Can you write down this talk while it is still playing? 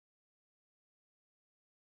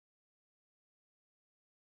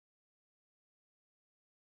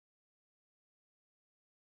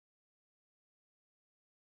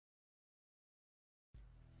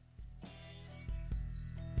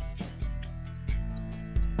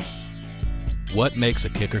What makes a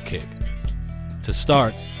kicker kick? To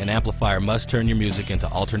start, an amplifier must turn your music into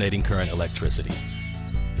alternating current electricity.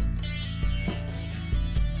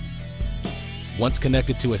 Once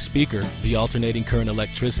connected to a speaker, the alternating current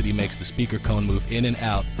electricity makes the speaker cone move in and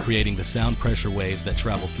out, creating the sound pressure waves that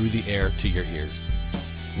travel through the air to your ears.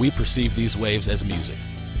 We perceive these waves as music.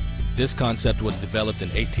 This concept was developed in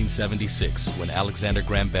 1876 when Alexander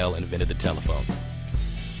Graham Bell invented the telephone.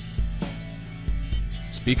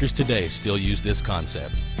 Speakers today still use this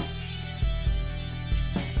concept.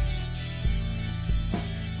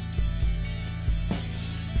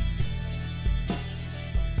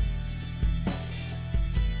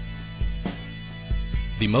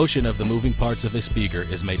 The motion of the moving parts of a speaker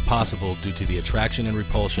is made possible due to the attraction and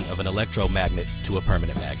repulsion of an electromagnet to a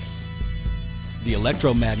permanent magnet. The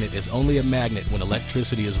electromagnet is only a magnet when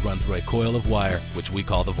electricity is run through a coil of wire, which we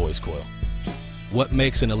call the voice coil. What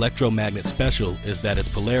makes an electromagnet special is that its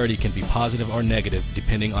polarity can be positive or negative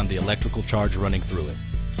depending on the electrical charge running through it.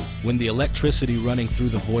 When the electricity running through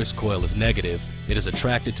the voice coil is negative, it is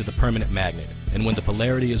attracted to the permanent magnet, and when the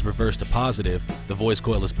polarity is reversed to positive, the voice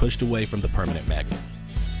coil is pushed away from the permanent magnet.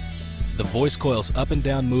 The voice coil's up and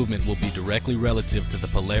down movement will be directly relative to the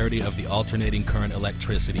polarity of the alternating current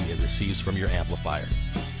electricity it receives from your amplifier.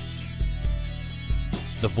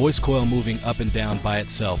 The voice coil moving up and down by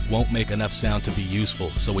itself won't make enough sound to be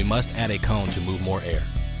useful, so we must add a cone to move more air.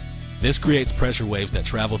 This creates pressure waves that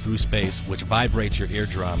travel through space, which vibrates your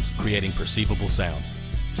eardrums, creating perceivable sound.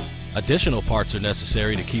 Additional parts are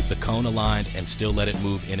necessary to keep the cone aligned and still let it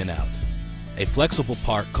move in and out. A flexible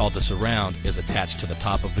part called the surround is attached to the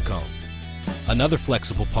top of the cone. Another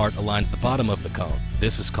flexible part aligns the bottom of the cone.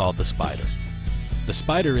 This is called the spider. The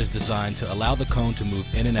spider is designed to allow the cone to move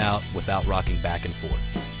in and out without rocking back and forth.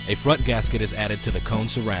 A front gasket is added to the cone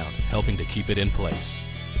surround, helping to keep it in place.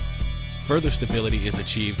 Further stability is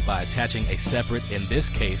achieved by attaching a separate, in this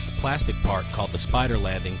case, plastic part called the spider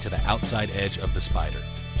landing to the outside edge of the spider.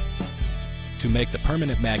 To make the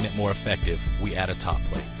permanent magnet more effective, we add a top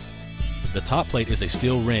plate. The top plate is a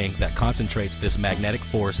steel ring that concentrates this magnetic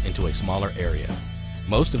force into a smaller area.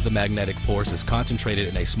 Most of the magnetic force is concentrated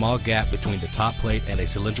in a small gap between the top plate and a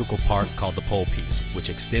cylindrical part called the pole piece, which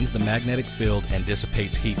extends the magnetic field and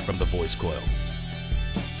dissipates heat from the voice coil.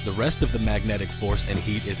 The rest of the magnetic force and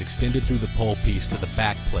heat is extended through the pole piece to the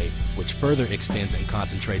back plate, which further extends and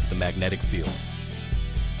concentrates the magnetic field.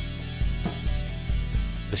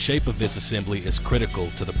 The shape of this assembly is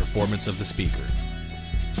critical to the performance of the speaker.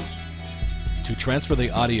 To transfer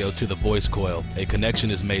the audio to the voice coil, a connection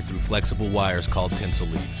is made through flexible wires called tensile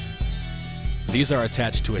leads. These are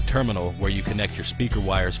attached to a terminal where you connect your speaker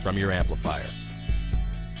wires from your amplifier.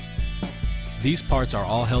 These parts are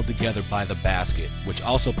all held together by the basket, which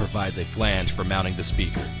also provides a flange for mounting the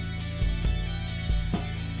speaker.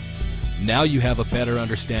 Now you have a better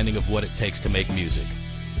understanding of what it takes to make music.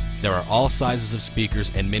 There are all sizes of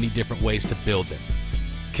speakers and many different ways to build them.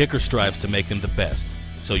 Kicker strives to make them the best,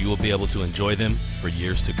 so you will be able to enjoy them for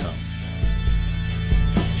years to come.